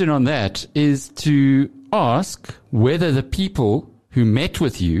question on that is to ask whether the people who met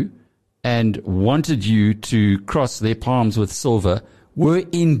with you and wanted you to cross their palms with silver were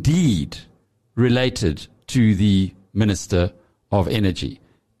indeed related to the Minister of Energy.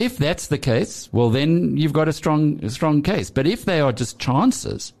 If that's the case, well, then you've got a strong case. But if they are just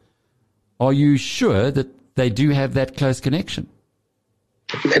chances, are you sure that they do have that close connection?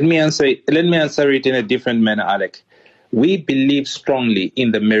 Let me answer it in a different manner, Alec. We believe strongly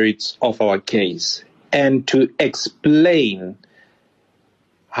in the merits of our case. And to explain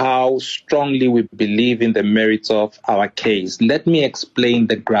how strongly we believe in the merits of our case, let me explain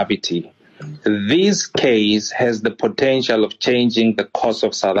the gravity. This case has the potential of changing the course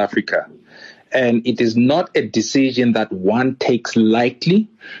of South Africa. And it is not a decision that one takes lightly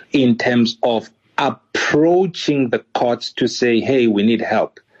in terms of approaching the courts to say, hey, we need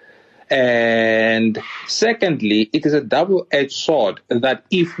help. And secondly, it is a double-edged sword that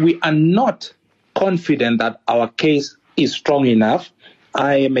if we are not confident that our case is strong enough,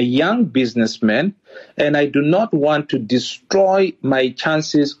 I am a young businessman, and I do not want to destroy my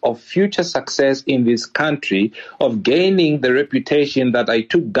chances of future success in this country, of gaining the reputation that I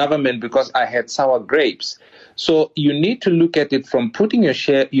took government because I had sour grapes. So you need to look at it from putting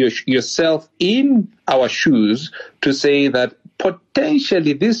yourself in our shoes to say that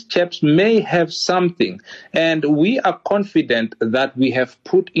potentially these chaps may have something. And we are confident that we have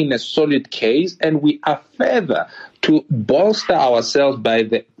put in a solid case, and we are further to bolster ourselves by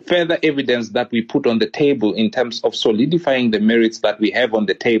the further evidence that we put on the table in terms of solidifying the merits that we have on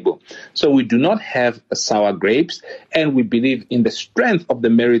the table. So we do not have sour grapes, and we believe in the strength of the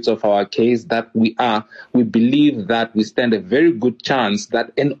merits of our case that we believe that we stand a very good chance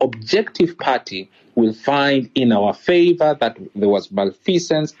that an objective party will find in our favor that there was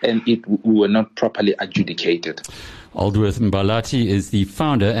malfeasance and we were not properly adjudicated. Aldworth Mbalati is the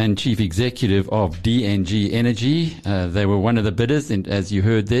founder and chief executive of DNG Energy. They were one of the bidders, and as you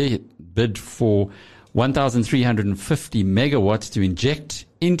heard there, bid for 1,350 megawatts to inject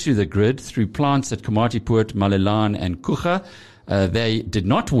into the grid through plants at Komatipoort, Malelan and Kucha. They did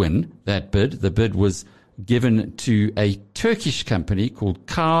not win that bid. The bid was given to a Turkish company called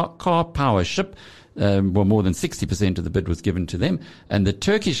powership. More than 60% of the bid was given to them. And the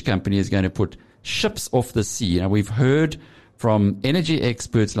Turkish company is going to put ships off the sea. Now, we've heard from energy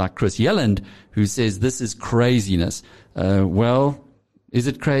experts like Chris Yelland, who says this is craziness. Well, is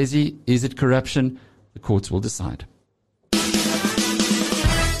it crazy? Is it corruption? The courts will decide.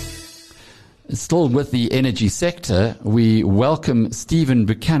 Still with the energy sector, we welcome Stephen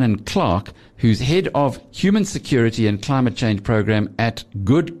Buchanan-Clarke, who's head of Human Security and Climate Change Program at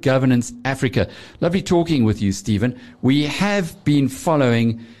Good Governance Africa. Lovely talking with you, Stephen. We have been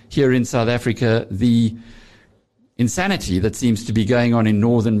following here in South Africa the insanity that seems to be going on in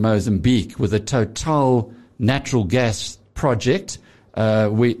northern Mozambique with a Total natural gas project,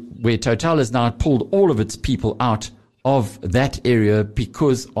 where Total has now pulled all of its people out of that area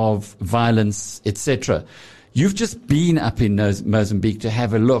because of violence, etc. You've just been up in Mozambique to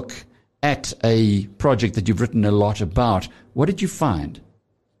have a look at a project that you've written a lot about. What did you find?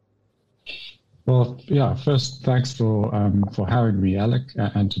 Well, yeah, first, thanks for having me, Alec,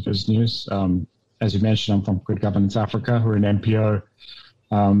 and to BizNews. As you mentioned, I'm from Good Governance Africa. We're an NPO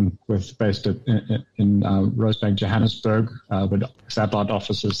based in Rosebank, Johannesburg, with satellite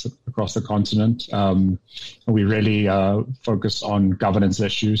offices across the continent. We really focus on governance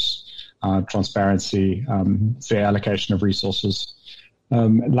issues, transparency, fair allocation of resources.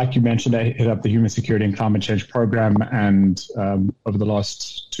 Like you mentioned, I head up the Human Security and Climate Change Program, and over the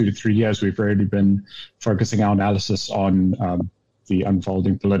last 2 to 3 years, we've really been focusing our analysis on the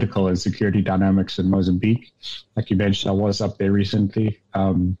unfolding political and security dynamics in Mozambique. Like you mentioned, I was up there recently.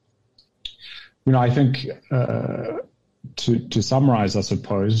 I think to summarize, I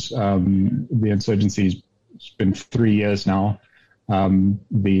suppose, the insurgency has been 3 years now.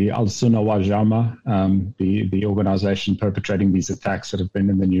 The Al-Sunnah Wal-Jama, the organization perpetrating these attacks that have been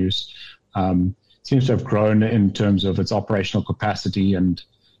in the news, seems to have grown in terms of its operational capacity and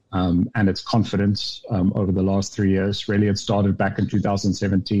its confidence over the last 3 years. Really, it started back in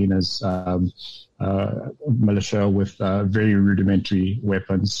 2017 as militia with very rudimentary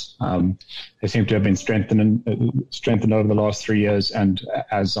weapons. They seem to have been strengthened over the last 3 years, and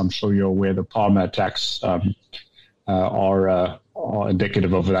as I'm sure you're aware, the Palmer attacks are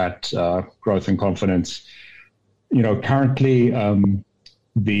indicative of that growth and confidence. Currently,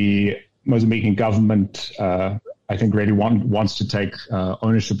 the Mozambican government, I think, really wants to take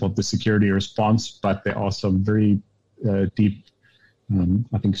ownership of the security response, but there are some very deep,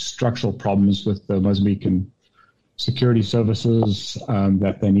 I think, structural problems with the Mozambican security services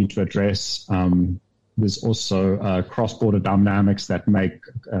that they need to address. There's also cross-border dynamics that make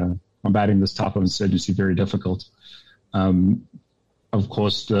combating this type of insurgency very difficult. Of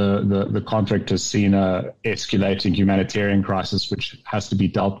course, the conflict has seen a escalating humanitarian crisis, which has to be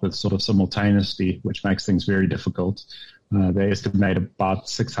dealt with sort of simultaneously, which makes things very difficult. They estimate about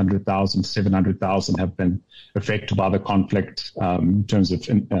 600,000, 700,000 have been affected by the conflict in terms of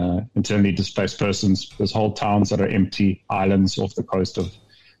internally displaced persons. There's whole towns that are empty, islands off the coast of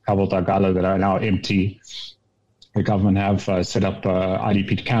Cabo Delgado that are now empty. The government have set up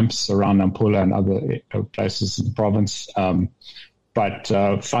IDP camps around Nampula and other places in the province.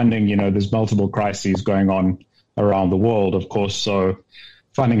 But funding, there's multiple crises going on around the world, of course. So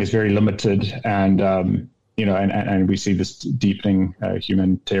funding is very limited, and and we see this deepening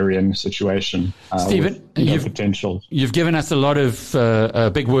humanitarian situation. Stephen, potential. You've given us a lot of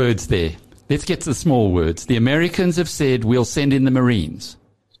big words there. Let's get to the small words. The Americans have said we'll send in the Marines.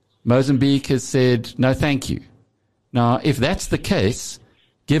 Mozambique has said no, thank you. Now, if that's the case,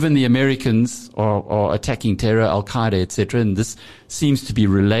 given the Americans are attacking terror, Al-Qaeda, etc., and this seems to be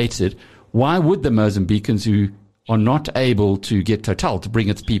related, why would the Mozambicans, who are not able to get Total to bring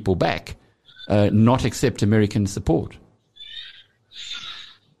its people back, not accept American support?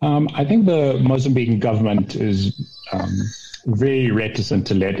 I think the Mozambican government is very reticent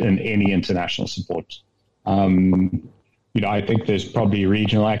to let in any international support. I think there's probably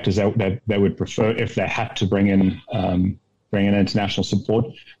regional actors that would prefer if they had to bring in international support,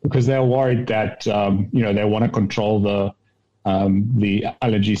 because they're worried that they want to control the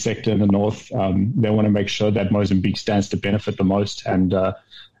allergy sector in the north. They want to make sure that Mozambique stands to benefit the most, and the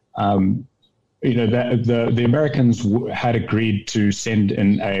Americans had agreed to send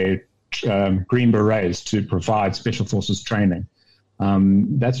in a Green Berets to provide special forces training.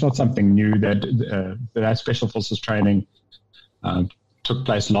 That's not something new. That special forces training took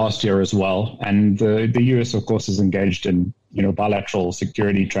place last year as well, and the US, of course, is engaged in bilateral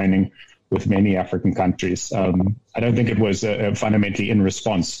security training with many African countries. I don't think it was fundamentally in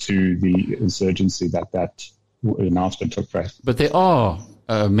response to the insurgency that announcement took place. But there are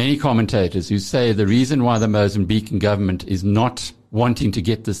many commentators who say the reason why the Mozambican government is not wanting to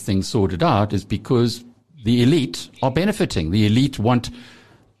get this thing sorted out is because the elite are benefiting. The elite want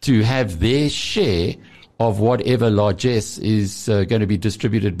to have their share of whatever largesse is going to be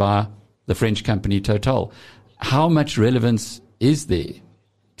distributed by the French company Total. How much relevance is there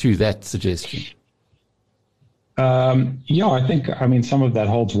to that suggestion? I think, some of that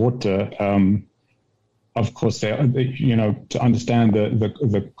holds water. Of course, to understand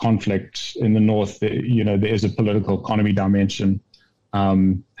the conflict in the north, there is a political economy dimension.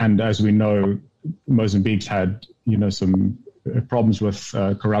 And as we know, Mozambique's had, some problems with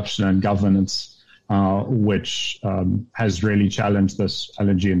corruption and governance, which has really challenged this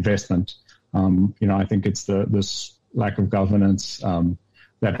LNG investment. I think it's this lack of governance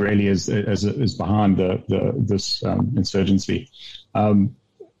that really is behind this insurgency. The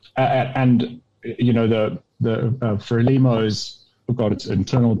Frelimo's got its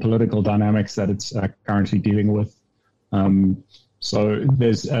internal political dynamics that it's currently dealing with. So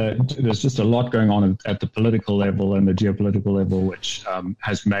there's just a lot going on at the political level and the geopolitical level, which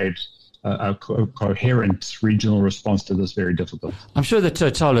has made a coherent regional response to this very difficult. I'm sure that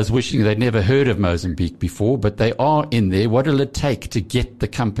Total is wishing they'd never heard of Mozambique before, but they are in there. What will it take to get the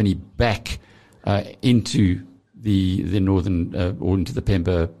company back into the northern or into the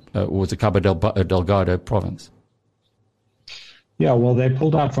Pemba or the Cabo Delgado province? Yeah, well, they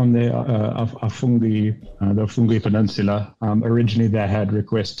pulled out from the Fungi Peninsula. Originally, they had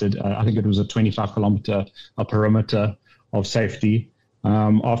requested, I think it was a 25-kilometer perimeter of safety.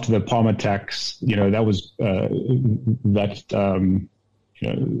 After the palm attacks, that was the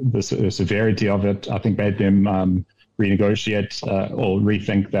severity of it, I think, made them renegotiate or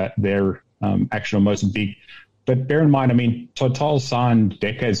rethink that their action on Mozambique. But bear in mind, Total signed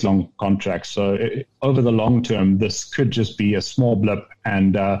decades-long contracts. So over the long term, this could just be a small blip.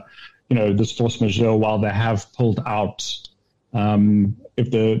 And, this force majeure, while they have pulled out, if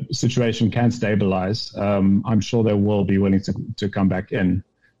the situation can stabilize, I'm sure they will be willing to come back in.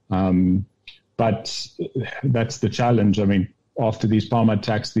 But that's the challenge. After these palm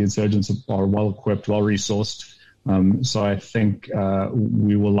attacks, the insurgents are well-equipped, well-resourced. So I think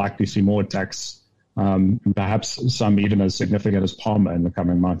we will likely see more attacks, perhaps some even as significant as Palmer in the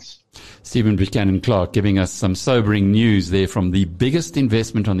coming months. Stephen Buchanan-Clarke giving us some sobering news there from the biggest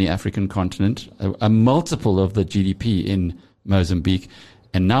investment on the African continent, a multiple of the GDP in Mozambique,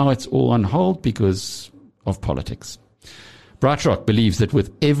 and now it's all on hold because of politics. BrightRock believes that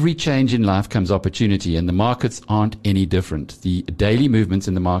with every change in life comes opportunity, and the markets aren't any different. The daily movements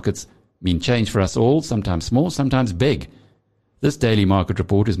in the markets mean change for us all, sometimes small, sometimes big. This daily market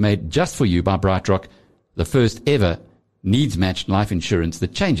report is made just for you by BrightRock, the first ever needs-matched life insurance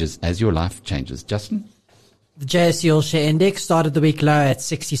that changes as your life changes. Justin? The JSE All Share Index started the week low at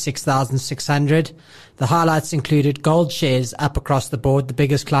 66,600. The highlights included gold shares up across the board, the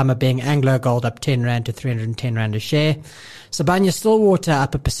biggest climber being Anglo Gold up 10 Rand to 310 Rand a share. Sibanye-Stillwater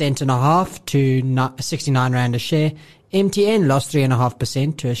up 1.5% to 69 Rand a share. MTN lost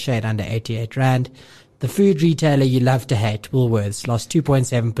 3.5% to a shade under 88 Rand. The food retailer you love to hate, Woolworths, lost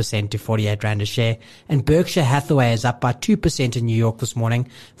 2.7% to 48 Rand a share. And Berkshire Hathaway is up by 2% in New York this morning,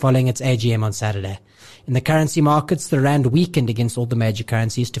 following its AGM on Saturday. In the currency markets, the rand weakened against all the major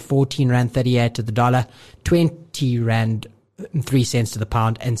currencies to 14 Rand 38 to the dollar, 20 Rand 3 cents to the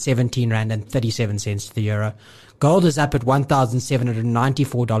pound, and 17 Rand and 37 cents to the euro. Gold is up at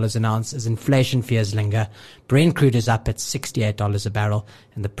 $1,794 an ounce as inflation fears linger. Brent crude is up at $68 a barrel,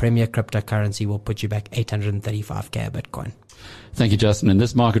 and the premier cryptocurrency will put you back 835k a Bitcoin. Thank you, Justin. And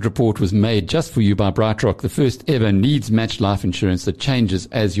this market report was made just for you by BrightRock, the first ever needs-matched life insurance that changes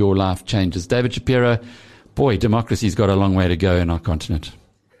as your life changes. David Shapiro, boy, democracy's got a long way to go in our continent.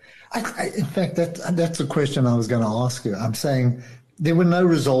 In fact, that's a question I was going to ask you. I'm saying, there were no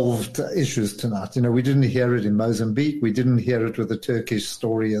resolved issues tonight. We didn't hear it in Mozambique. We didn't hear it with the Turkish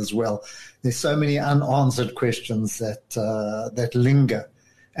story as well. There's so many unanswered questions that linger.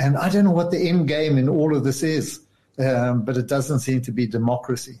 And I don't know what the end game in all of this is, but it doesn't seem to be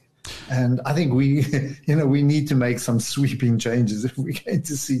democracy. And I think we need to make some sweeping changes if we're going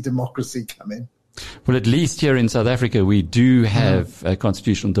to see democracy come in. Well, at least here in South Africa, we do have a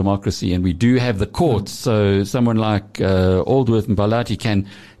constitutional democracy, and we do have the courts. So someone like Aldworth Mbalati can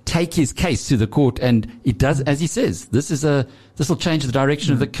take his case to the court, and it does, as he says, this will change the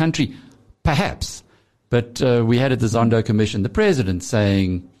direction of the country, perhaps. But we had at the Zondo Commission the president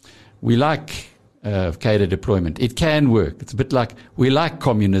saying, we like cadre deployment. It can work. It's a bit like, we like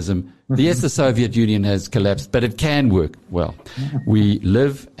communism. Yes, the Soviet Union has collapsed, but it can work. Well, we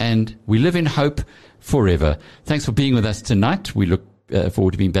live in hope forever. Thanks for being with us tonight. We look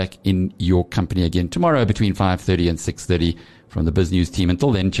forward to being back in your company again tomorrow between 5:30 and 6:30 from the BizNews team.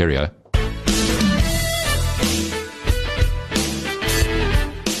 Until then, cheerio.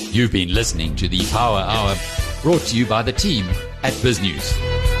 You've been listening to the Power Hour, brought to you by the team at BizNews.